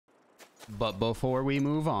But before we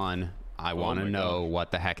move on, I want to know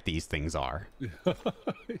what the heck these things are.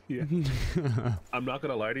 Yeah. I'm not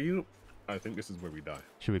gonna lie to you. I think this is where we die.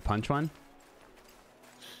 Should we punch one?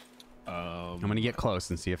 I'm gonna get close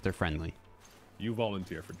and see if they're friendly. You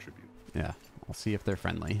volunteer for tribute. Yeah, I'll see if they're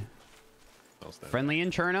friendly. I'll stand Friendly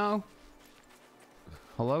in Cherno?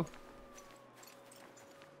 Hello?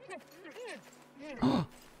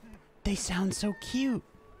 They sound so cute.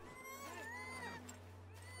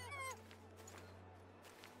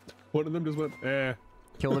 One of them just went, eh.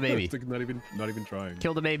 Kill the baby. It's like not even trying.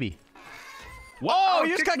 Kill the baby. What? Oh,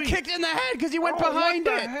 you just got kicked in the head because you went behind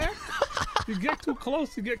what it. The heck? You get too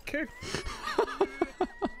close, you get kicked.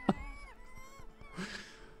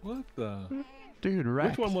 What the? Dude,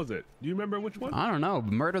 wrecked. Which one was it? Do you remember which one? I don't know.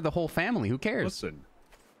 Murder the whole family. Who cares? Listen.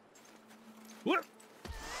 What?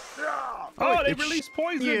 Oh, they released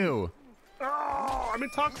poison. You. Oh, I'm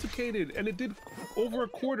intoxicated, and it did over a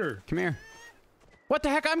quarter. Come here. What the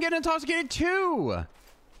heck? I'm getting intoxicated too.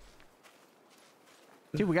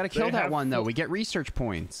 Dude, we gotta kill that one though. We get research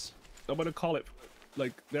points. I'm gonna call it,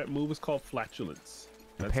 like, that move is called flatulence.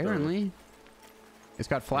 That's apparently. It's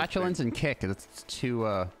got flatulence and kick. That's two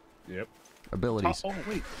yep. abilities. Oh,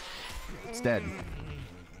 wait. It's dead.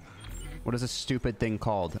 What is this stupid thing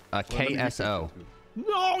called? A KSO.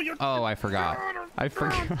 No, you're... Oh, I forgot. I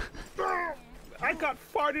forgot. I got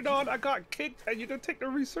farted on, I got kicked, and you're gonna take the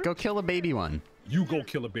research? Go kill a baby one. You go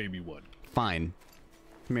kill a baby one. Fine.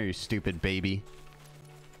 Come here, you stupid baby.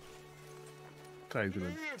 Guy's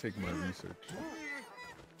gonna take my research.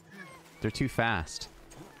 They're too fast.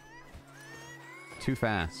 Too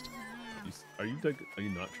fast. Are you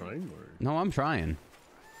not trying, or? No, I'm trying.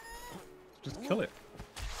 Just kill it.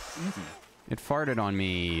 Easy. It farted on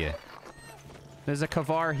me. There's a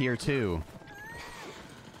Kavar here too.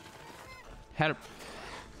 Had a...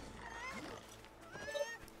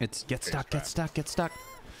 It's get stuck.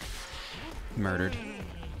 Murdered.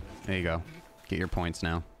 There you go. Get your points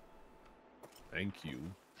now. Thank you.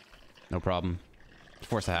 No problem.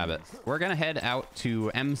 Force a habit. We're gonna head out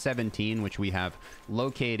to M17, which we have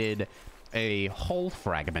located a hull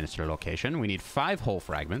fragmenter location. We need 5 hull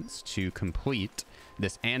fragments to complete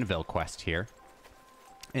this anvil quest here.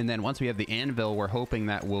 And then once we have the anvil, we're hoping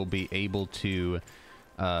that we'll be able to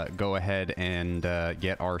go ahead and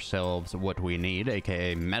get ourselves what we need,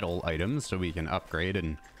 aka metal items, so we can upgrade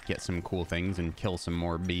and get some cool things and kill some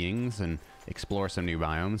more beings and explore some new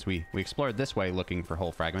biomes. We explored this way looking for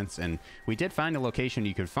hull fragments, and we did find a location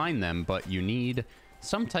you could find them, but you need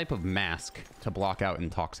some type of mask to block out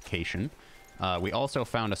intoxication. We also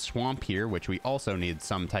found a swamp here, which we also need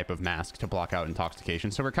some type of mask to block out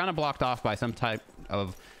intoxication. So we're kind of blocked off by some type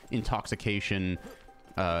of intoxication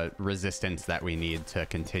resistance that we need to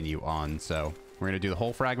continue on. So we're going to do the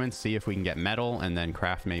whole fragments, see if we can get metal, and then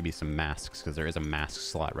craft maybe some masks, because there is a mask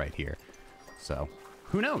slot right here. So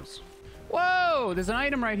who knows? Whoa, there's an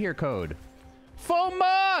item right here, code.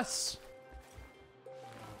 FOMOS!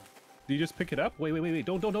 Do you just pick it up? Wait.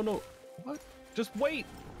 Don't. What? Just wait.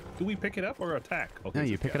 Do we pick it up or attack? Okay, No,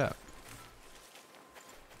 you pick it up.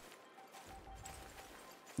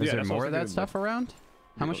 Is there more of that stuff around?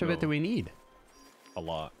 How much of it do we need? A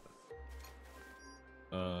lot.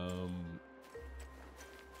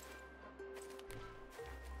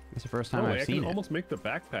 It's the first time I've seen it. I can almost make the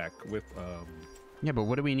backpack with Yeah, but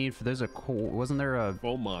what do we need for... There's a cool... Wasn't there a...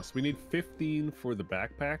 FOMOS. We need 15 for the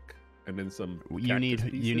backpack, and then some You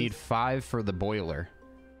need 5 for the boiler.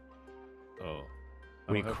 Oh.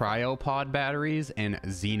 We need cryopod batteries and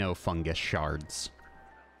xenofungus shards.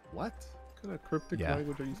 What kind of cryptic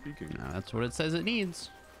language are you speaking? No, that's what it says it needs.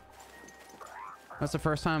 That's the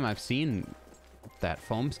first time I've seen that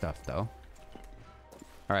foam stuff, though.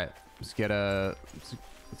 All right, let's get a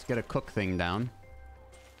cook thing down.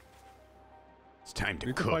 It's time to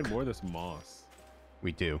cook. We can find more of this moss.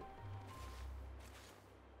 We do.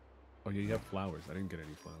 Oh yeah, you have flowers. I didn't get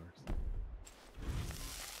any flowers.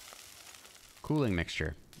 Cooling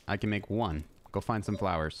mixture. I can make 1. Go find some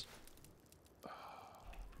flowers. It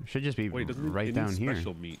should just be right down here.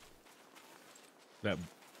 Special meat. The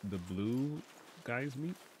blue guy's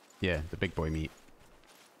meat. Yeah, the big boy meat.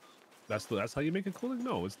 That's how you make a cooling?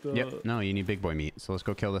 No, it's the... Yep. No, you need big boy meat. So let's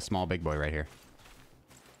go kill the small big boy right here.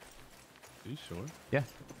 Are you sure? Yeah.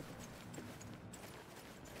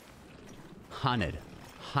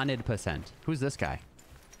 100%. Who's this guy?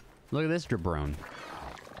 Look at this jabron.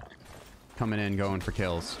 Coming in, going for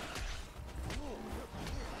kills.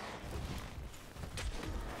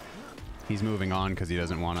 He's moving on because he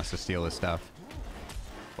doesn't want us to steal his stuff.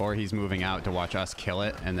 Or he's moving out to watch us kill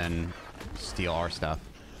it and then steal our stuff.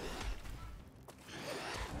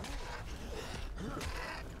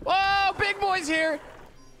 Whoa! boy's here.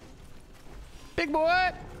 Big boy.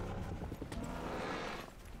 Are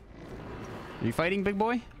you fighting, big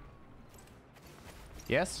boy?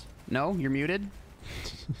 Yes? No? You're muted?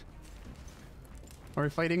 Are we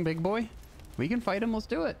fighting, big boy? We can fight him. Let's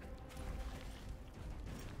do it.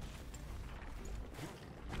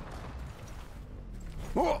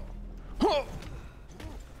 Oh! Oh!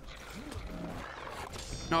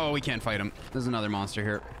 Oh, we can't fight him. There's another monster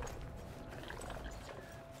here.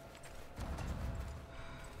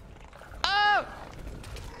 Oh!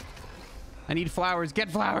 I need flowers. Get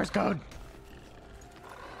flowers, code.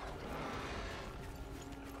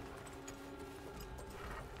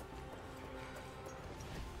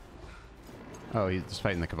 Oh, he's just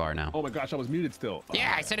fighting the Kavar now. Oh my gosh, I was muted still.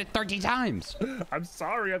 Yeah, I said it 30 times. I'm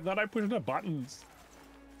sorry. I thought I pushed the buttons.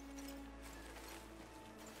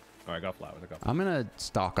 All right, I got flowers. I'm gonna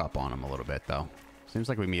stock up on him a little bit, though. Seems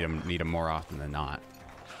like we need him more often than not.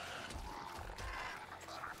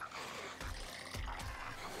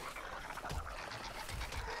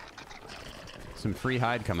 Some free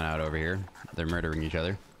hide coming out over here. They're murdering each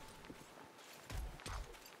other.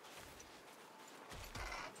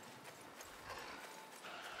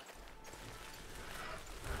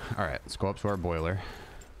 All right, let's go up to our boiler.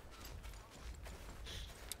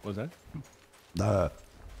 What was that?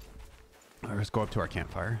 Let's go up to our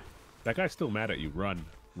campfire. That guy's still mad at you. Run.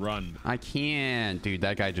 Run. I can't. Dude,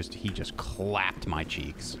 that guy he just clapped my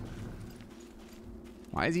cheeks.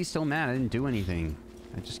 Why is he still mad? I didn't do anything.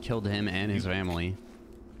 I just killed him and his family.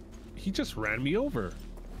 He just ran me over.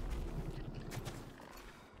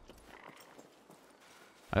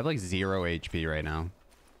 I have like 0 HP right now.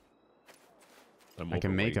 I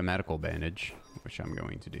can make a medical bandage, which I'm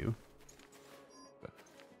going to do.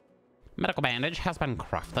 Medical bandage has been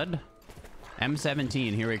crafted.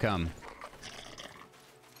 M17, here we come.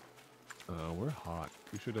 We're hot.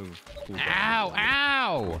 We should have. Ow!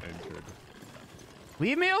 Ow! Entered.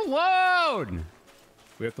 Leave me alone!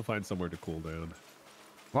 We have to find somewhere to cool down.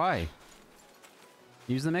 Why?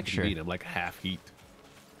 Use the mixture. I'm like half heat.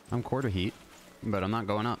 I'm quarter heat, but I'm not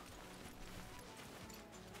going up.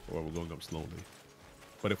 Or we're going up slowly.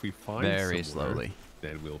 But if we find very slowly,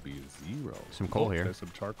 then we'll be 0. Some coal here. There's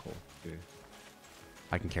some charcoal. Okay.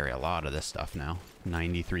 I can carry a lot of this stuff now.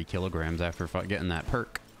 93 kilograms after getting that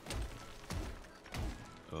perk.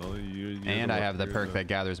 Oh, and I have the perk that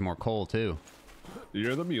gathers more coal too.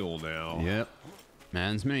 You're the mule now. Yep.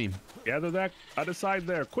 Man's me. Gather that other side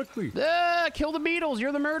there, quickly. Ah, kill the beetles.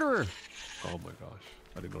 You're the murderer. Oh my gosh.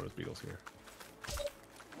 I didn't notice beetles here.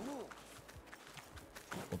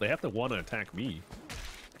 Well, they have to want to attack me.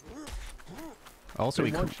 Also,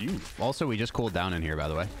 we just cooled down in here, by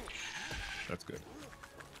the way. That's good.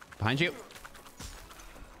 Behind you.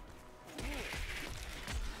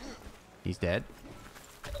 He's dead.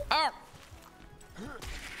 Oh!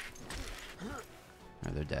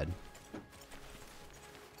 Oh, they're dead.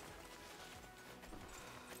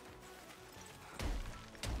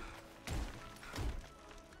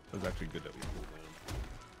 It was actually good that we cooled down.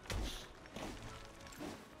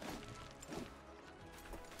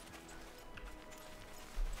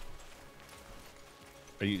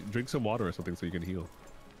 Drink some water or something so you can heal.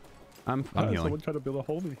 I'm healing. Someone tried to build a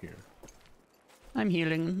hole in here. I'm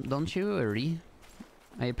healing. Don't you worry.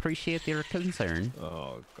 I appreciate your concern.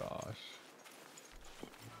 Oh gosh.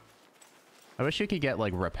 I wish you could get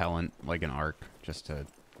like repellent, like an arc, just to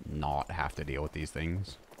not have to deal with these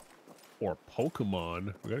things. Or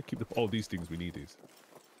Pokemon. We gotta keep the. Oh, these things. We need these.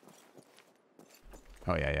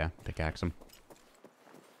 Oh yeah. Pickaxe them.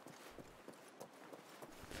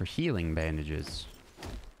 For healing bandages.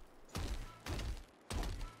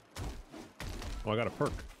 Oh, I got a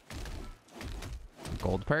perk.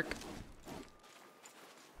 Gold perk?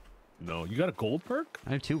 No, you got a gold perk?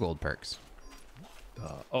 I have 2 gold perks.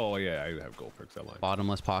 Oh yeah, I have gold perks. That line.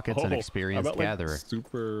 Bottomless pockets and experienced gatherer. Like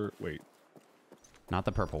super. Wait. Not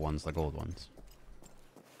the purple ones, the gold ones.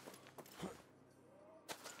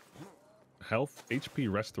 Health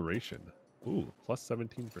HP restoration. Ooh, plus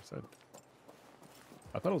 17%.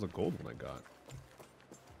 I thought it was a gold one I got.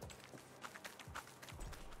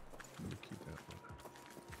 Let me keep that one.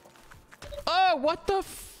 Oh, what the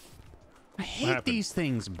I hate these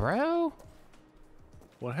things, bro.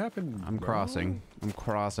 What happened? I'm crossing. I'm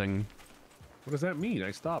crossing. What does that mean? I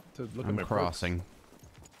stopped to look at my crossing. perks.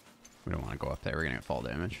 We don't want to go up there. We're going to get fall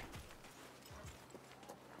damage.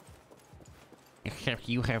 Except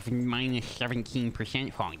you have minus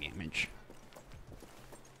 17% fall damage.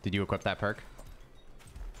 Did you equip that perk?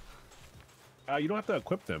 You don't have to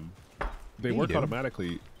equip them. They Yeah, work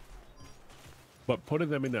automatically. But putting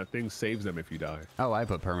them in that thing saves them if you die. Oh, I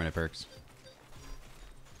put permanent perks.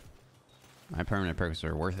 My permanent perks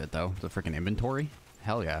are worth it though. The freaking inventory.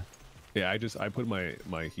 Hell yeah. Yeah, I put my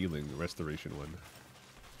healing restoration one.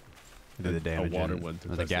 I did the damage a water and one to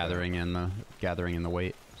the gathering and the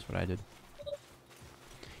weight. That's what I did.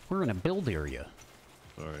 We're in a build area.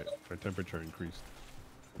 All right, our temperature increased.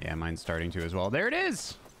 Yeah, mine's starting to as well. There it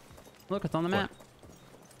is. Look, it's on the map.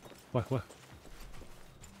 What?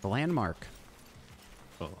 The landmark.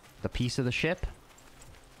 Oh. The piece of the ship.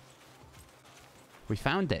 We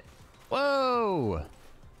found it. Whoa!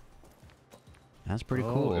 That's pretty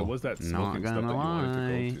cool. It was that smoking stuff that you wanted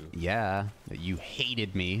to go to. Yeah, that you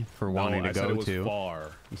hated me for wanting to go it was to.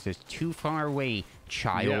 Far. He says too far away,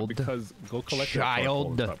 child. Yeah, because go collect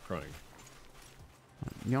child. That stop crying.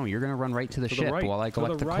 No, you're gonna run right to the ship right, while I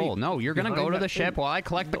collect the right. coal. No, you're gonna go to the ship while I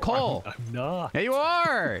collect the coal. I'm not. Yeah, you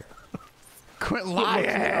are. Quit lying.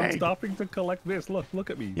 I'm stopping to collect this. Look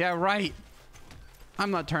at me. Yeah, right.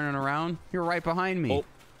 I'm not turning around. You're right behind me. Oh.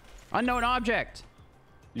 Unknown object.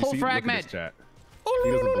 You Whole see, fragment. Look at this chat.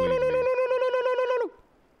 He doesn't believe me.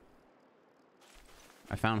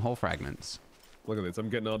 I found whole fragments. Look at this. I'm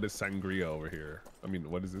getting all this sangria over here. I mean,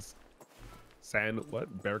 what is this?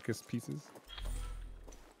 What? Barricus pieces?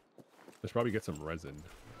 Let's probably get some resin.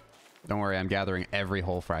 Don't worry, I'm gathering every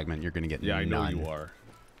whole fragment. You're gonna get Yeah, none. I know you are.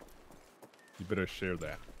 You better share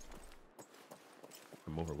that.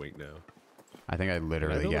 I'm overweight now. I think I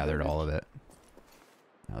literally gathered all of it.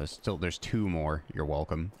 No, there's 2 more. You're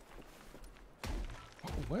welcome.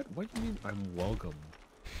 What? What do you mean I'm welcome?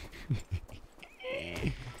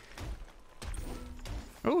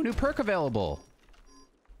 Oh, new perk available.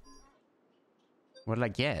 What did I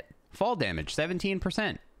get? Fall damage,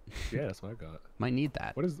 17%. Yeah, that's what I got. Might need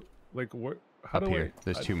that. What is, like, what? How Up do here,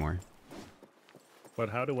 there's 2 more. But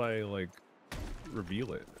how do I, like,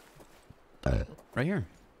 reveal it? Right here.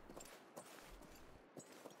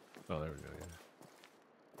 Oh, there we go,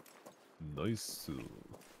 yeah. Nice.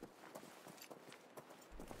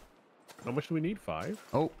 How much do we need? 5?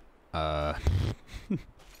 Oh,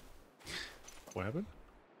 What happened?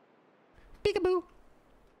 peekaboo.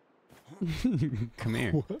 Come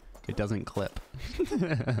here. What? It doesn't clip. I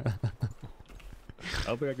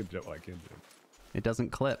don't think I can jump. I can jump. It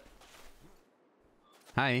doesn't clip.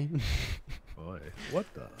 Hi. Boy, what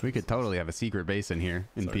the? We could totally have a secret base in here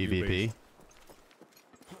in PvP.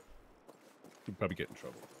 You'd probably get in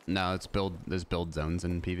trouble. No, there's build zones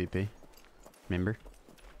in PvP. Remember?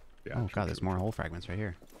 Yeah. Oh god, there's more whole fragments right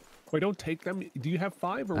here. Wait, don't take them. Do you have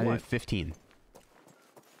 5 or I what? have 15.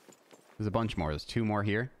 There's a bunch more. There's 2 more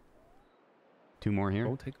here. 2 more here.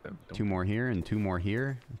 Don't take them. 2 more here and 2 more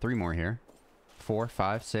here. 3 more here. 4,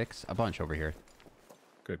 5, 6. A bunch over here.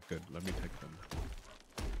 Good, good. Let me take them.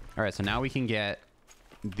 All right, so now we can get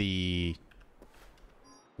the...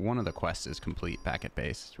 One of the quests is complete back at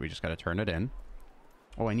base. We just got to turn it in.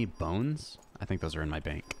 Oh, I need bones? I think those are in my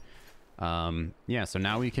bank. Yeah, so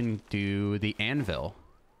now we can do the anvil.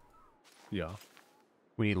 Yeah.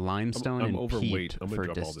 We need limestone I'm and overweight. peat I'm gonna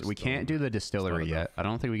drop all this we can't do the distillery enough. yet. I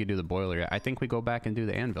don't think we can do the boiler yet. I think we go back and do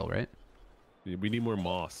the anvil, right? We need more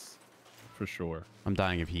moss. For sure. I'm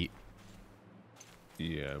dying of heat.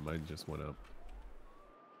 Yeah, mine just went up.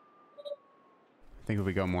 I think if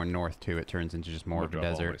we go more north too, it turns into just more of a drop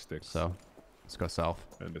all my desert. sticks. So let's go south.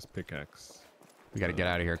 And this pickaxe. We got to get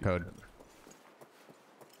out of here, Code.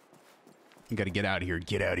 You got to get out of here.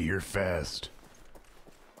 Get out of here fast.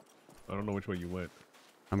 I don't know which way you went.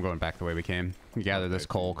 I'm going back the way we came. We gather this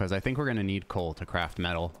coal because I think we're going to need coal to craft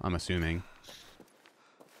metal, I'm assuming.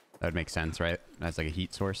 That would make sense, right? That's like a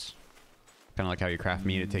heat source. Kind of like how you craft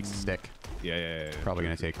meat, it takes a stick. Yeah. Probably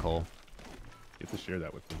going to take coal. You have to share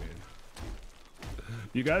that with me, man.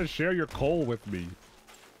 You got to share your coal with me.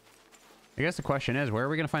 I guess the question is, where are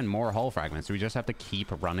we going to find more hull fragments? Do we just have to keep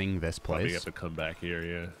running this Probably place? have to come back here,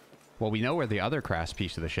 yeah. Well, we know where the other craft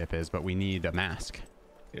piece of the ship is, but we need a mask.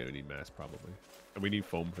 Yeah, we need mass probably. And we need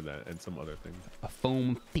foam for that and some other things. A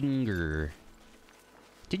foam finger.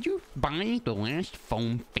 Did you buy the last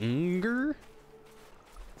foam finger?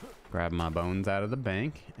 Grab my bones out of the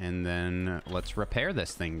bank, and then let's repair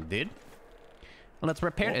this thing, dude. Let's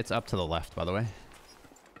repair it. It's up to the left, by the way.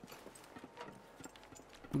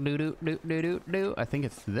 Do. I think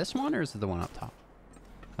it's this one, or is it the one up top?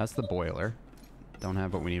 That's the boiler. Don't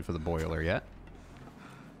have what we need for the boiler yet.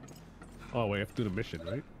 Oh, wait, I have to do the mission,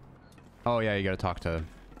 right? Oh, yeah, you gotta talk to... You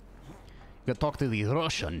gotta talk to the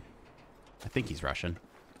Russian. I think he's Russian.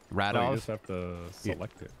 Radov. Oh, you just have to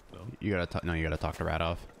select it, no? You gotta talk to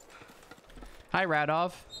Radov. Hi,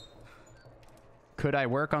 Radov. Could I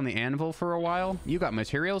work on the anvil for a while? You got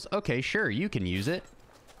materials? Okay, sure, you can use it.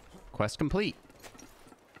 Quest complete.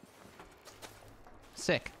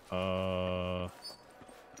 Sick.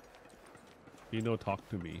 You know, talk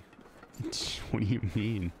to me. What do you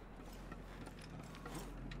mean?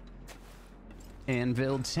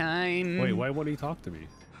 Anvil time. Wait, why won't he talk to me?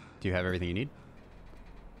 Do you have everything you need?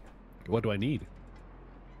 What do I need?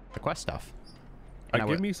 The quest stuff.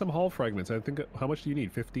 Give me some hull fragments. I think. How much do you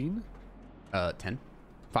need? 15? 10.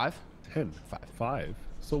 5? 10. 5. 5.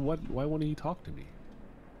 So what? Why won't he talk to me?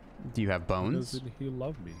 Do you have bones? Doesn't he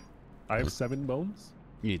love me? I have 7 bones.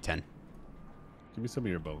 You need 10. Give me some of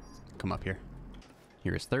your bones. Come up here.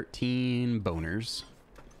 Here is 13 boners.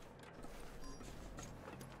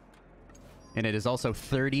 And it is also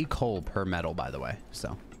 30 coal per metal, by the way.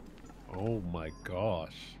 So. Oh my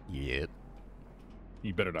gosh. Yep.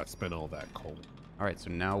 You better not spend all that coal. All right,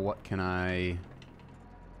 so now what can I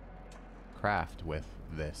craft with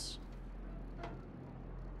this?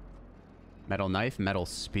 Metal knife, metal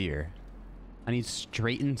spear. I need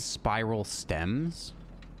straightened spiral stems.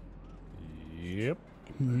 Yep.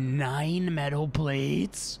 9 metal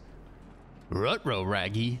plates. Rutro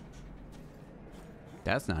raggy.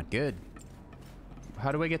 That's not good.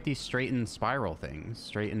 How do I get these straightened spiral things?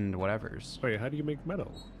 Straightened whatevers. Wait, how do you make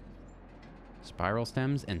metal? Spiral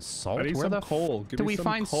stems and salt? I need Where some the coal. Give do me we some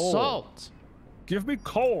find coal. salt? Give me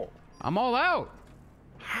coal. I'm all out.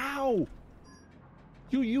 How?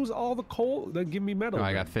 You use all the coal, then give me metal. Oh,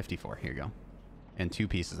 I then. got 54. Here you go. And 2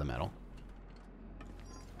 pieces of metal.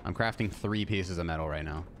 I'm crafting 3 pieces of metal right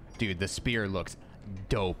now. Dude, the spear looks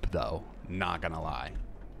dope, though. Not gonna lie.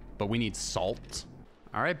 But we need salt.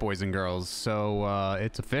 All right, boys and girls. So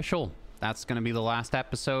it's official. That's gonna be the last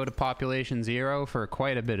episode of Population Zero for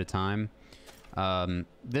quite a bit of time.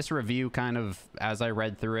 This review kind of, as I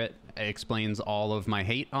read through it, explains all of my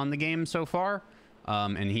hate on the game so far.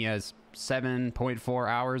 And he has 7.4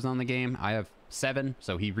 hours on the game. I have 7,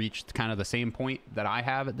 so he reached kind of the same point that I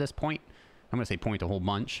have at this point. I'm gonna say point a whole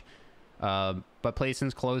bunch. But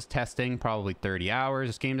Playson's closed testing, probably 30 hours.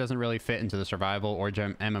 This game doesn't really fit into the survival or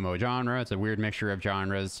MMO genre. It's a weird mixture of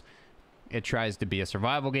genres. It tries to be a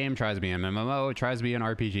survival game, tries to be an MMO, it tries to be an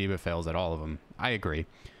RPG, but fails at all of them. I agree.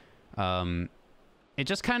 It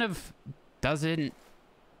just kind of doesn't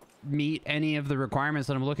meet any of the requirements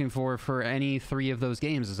that I'm looking for any 3 of those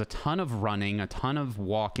games. There's a ton of running, a ton of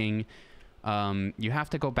walking. You have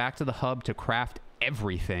to go back to the hub to craft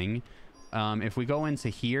everything. If we go into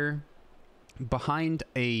here, behind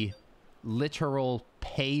a literal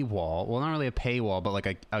paywall, well, not really a paywall, but like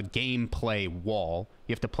a gameplay wall,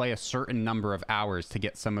 you have to play a certain number of hours to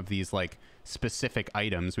get some of these like specific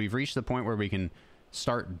items. We've reached the point where we can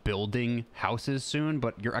start building houses soon,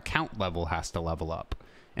 but your account level has to level up.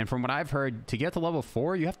 And from what I've heard, to get to level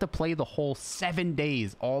 4, you have to play the whole 7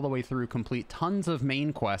 days all the way through, complete tons of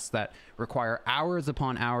main quests that require hours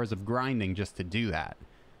upon hours of grinding just to do that.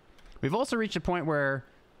 We've also reached a point where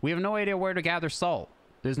we have no idea where to gather salt.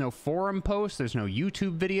 There's no forum posts, there's no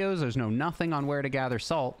YouTube videos, there's no nothing on where to gather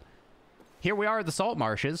salt. Here we are at the salt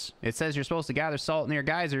marshes. It says you're supposed to gather salt near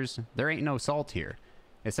geysers. There ain't no salt here.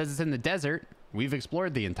 It says it's in the desert. We've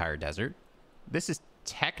explored the entire desert. This is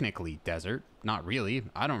technically desert. Not really.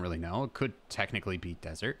 I don't really know. It could technically be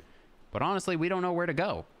desert. But honestly, we don't know where to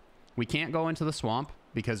go. We can't go into the swamp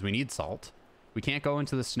because we need salt. We can't go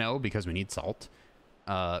into the snow because we need salt.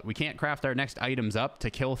 We can't craft our next items up to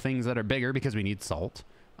kill things that are bigger because we need salt.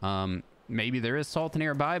 Maybe there is salt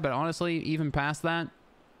nearby, but honestly, even past that,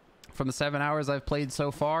 from the 7 hours I've played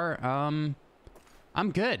so far,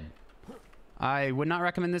 I'm good. I would not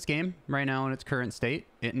recommend this game right now in its current state.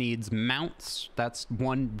 It needs mounts. That's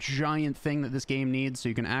one giant thing that this game needs so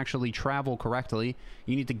you can actually travel correctly.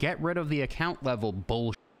 You need to get rid of the account level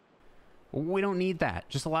bullshit. We don't need that.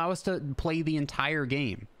 Just allow us to play the entire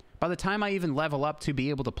game. By the time I even level up to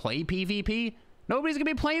be able to play PvP, nobody's going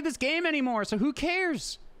to be playing this game anymore, so who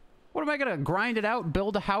cares? What am I going to grind it out,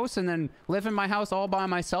 build a house, and then live in my house all by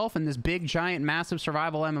myself in this big, giant, massive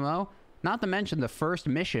survival MMO? Not to mention the first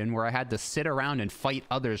mission where I had to sit around and fight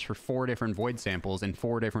others for 4 different void samples in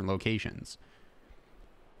 4 different locations.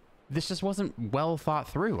 This just wasn't well thought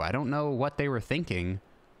through. I don't know what they were thinking.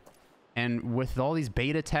 And with all these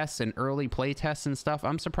beta tests and early play tests and stuff,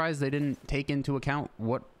 I'm surprised they didn't take into account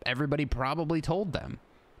what everybody probably told them.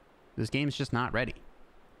 This game's just not ready.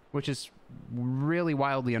 Which is really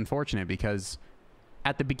wildly unfortunate because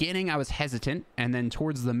at the beginning I was hesitant, and then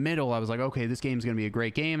towards the middle I was like, okay, this game's going to be a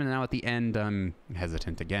great game, and now at the end I'm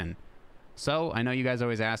hesitant again. So I know you guys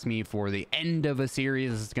always ask me for the end of a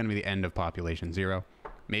series. This is going to be the end of Population Zero.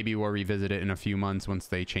 Maybe we'll revisit it in a few months once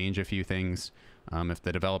they change a few things. If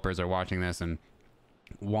the developers are watching this and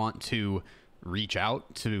want to reach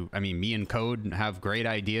out to, I mean, me and Code have great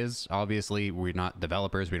ideas. Obviously, we're not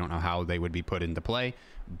developers. We don't know how they would be put into play.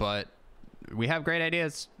 But we have great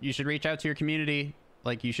ideas. You should reach out to your community.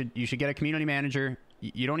 Like, you should get a community manager.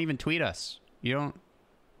 You don't even tweet us. You don't,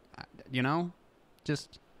 you know,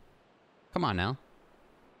 just come on now.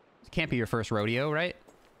 It can't be your first rodeo, right?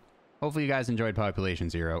 Hopefully you guys enjoyed Population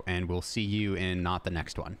Zero, and we'll see you in not the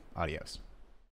next one. Adios.